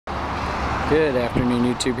Good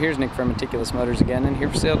afternoon, YouTube. Here's Nick from Meticulous Motors again, and here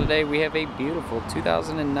for sale today we have a beautiful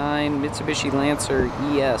 2009 Mitsubishi Lancer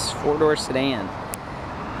ES 4-door sedan.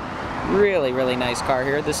 Really nice car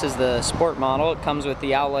here. This is the sport model. It comes with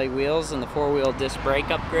the alloy wheels and the 4-wheel disc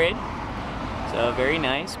brake upgrade. So very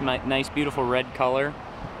nice. Nice beautiful red color.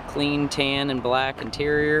 Clean tan and black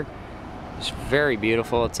interior. It's very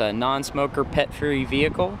beautiful. It's a non-smoker pet-free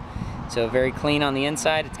vehicle. So very clean on the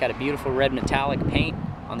inside. It's got a beautiful red metallic paint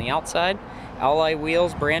on the outside. Alloy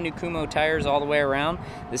wheels, brand new Kumho tires all the way around.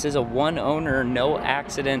 This is a one owner, no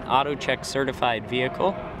accident, auto check certified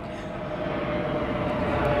vehicle.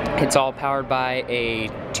 It's all powered by a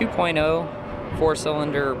 2.0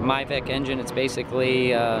 4-cylinder MyVec engine. It's basically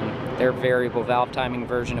their variable valve timing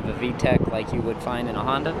version of a VTEC like you would find in a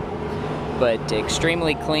Honda. But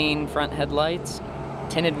extremely clean front headlights,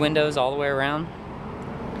 tinted windows all the way around.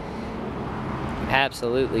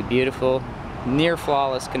 Absolutely beautiful, near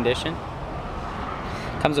flawless condition.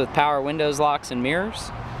 Comes with power windows, locks, and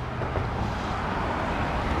mirrors.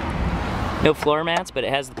 No floor mats, but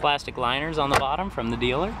it has the plastic liners on the bottom from the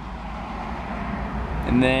dealer.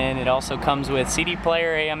 And then it also comes with CD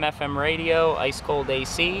player, AM/FM radio, ice cold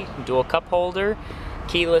AC, dual cup holder,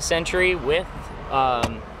 keyless entry with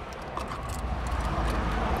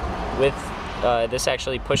this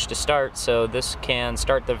actually push to start, so this can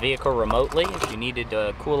start the vehicle remotely if you needed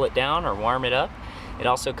to cool it down or warm it up. It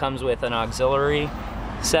also comes with an auxiliary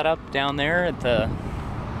setup down there at the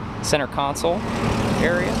center console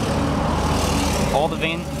area. All the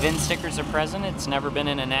VIN stickers are present. It's never been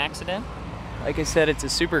in an accident. Like I said, it's a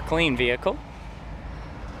super clean vehicle.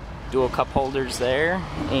 Dual cup holders there,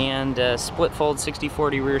 and split fold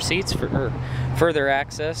 60/40 rear seats for further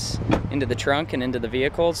access into the trunk and into the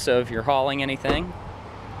vehicle, so if you're hauling anything.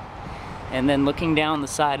 And then looking down the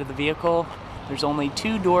side of the vehicle, there's only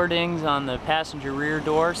 2 door dings on the passenger rear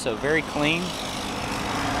door, so very clean.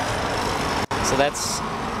 So that's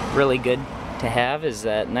really good to have, is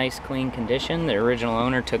that nice clean condition. The original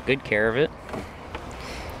owner took good care of it.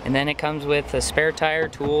 And then it comes with a spare tire,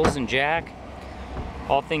 tools, and jack.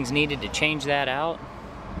 All things needed to change that out.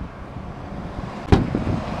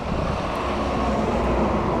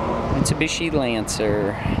 Mitsubishi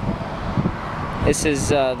Lancer. This is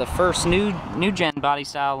the first new gen body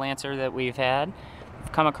style Lancer that we've had.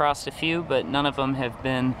 We've come across a few, but none of them have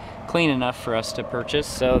been clean enough for us to purchase.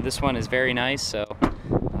 So this one is very nice. So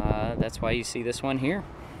that's why you see this one here.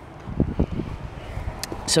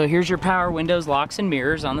 So here's your power windows, locks, and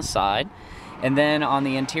mirrors on the side. And then on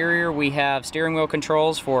the interior we have steering wheel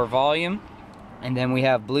controls for volume, and then we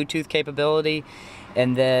have Bluetooth capability,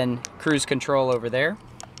 and then cruise control over there.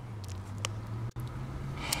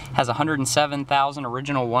 Has 107,000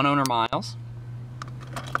 original one owner miles.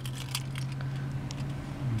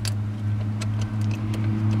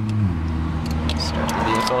 Start the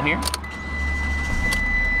vehicle here.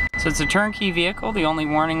 So it's a turnkey vehicle. The only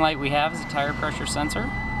warning light we have is a tire pressure sensor.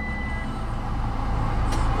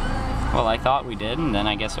 Well, I thought we did, and then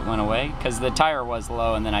I guess it went away because the tire was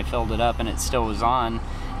low, and then I filled it up and it still was on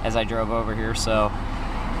as I drove over here, so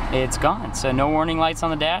it's gone. So no warning lights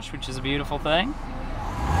on the dash, which is a beautiful thing.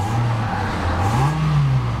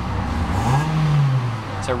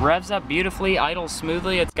 So it revs up beautifully, idles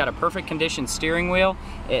smoothly. It's got a perfect condition steering wheel.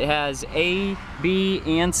 It has A, B,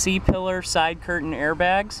 and C pillar side curtain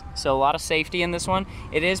airbags, so a lot of safety in this one.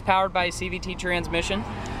 It is powered by a CVT transmission,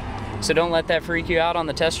 so don't let that freak you out on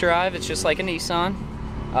the test drive. It's just like a Nissan.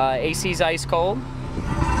 AC's ice cold.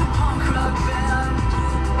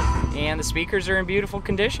 And the speakers are in beautiful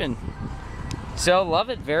condition. So love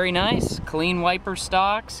it, very nice. Clean wiper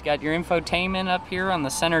stocks. Got your infotainment up here on the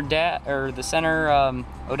center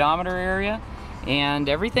odometer area, and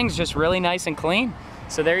everything's just really nice and clean.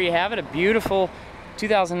 So there you have it, a beautiful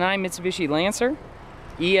 2009 Mitsubishi Lancer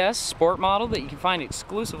ES sport model that you can find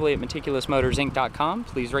exclusively at meticulousmotorsinc.com.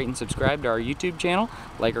 Please rate and subscribe to our YouTube channel.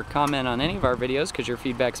 Like or comment on any of our videos because your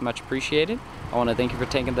feedback is much appreciated. I want to thank you for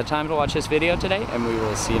taking the time to watch this video today, and we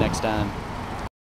will see you next time.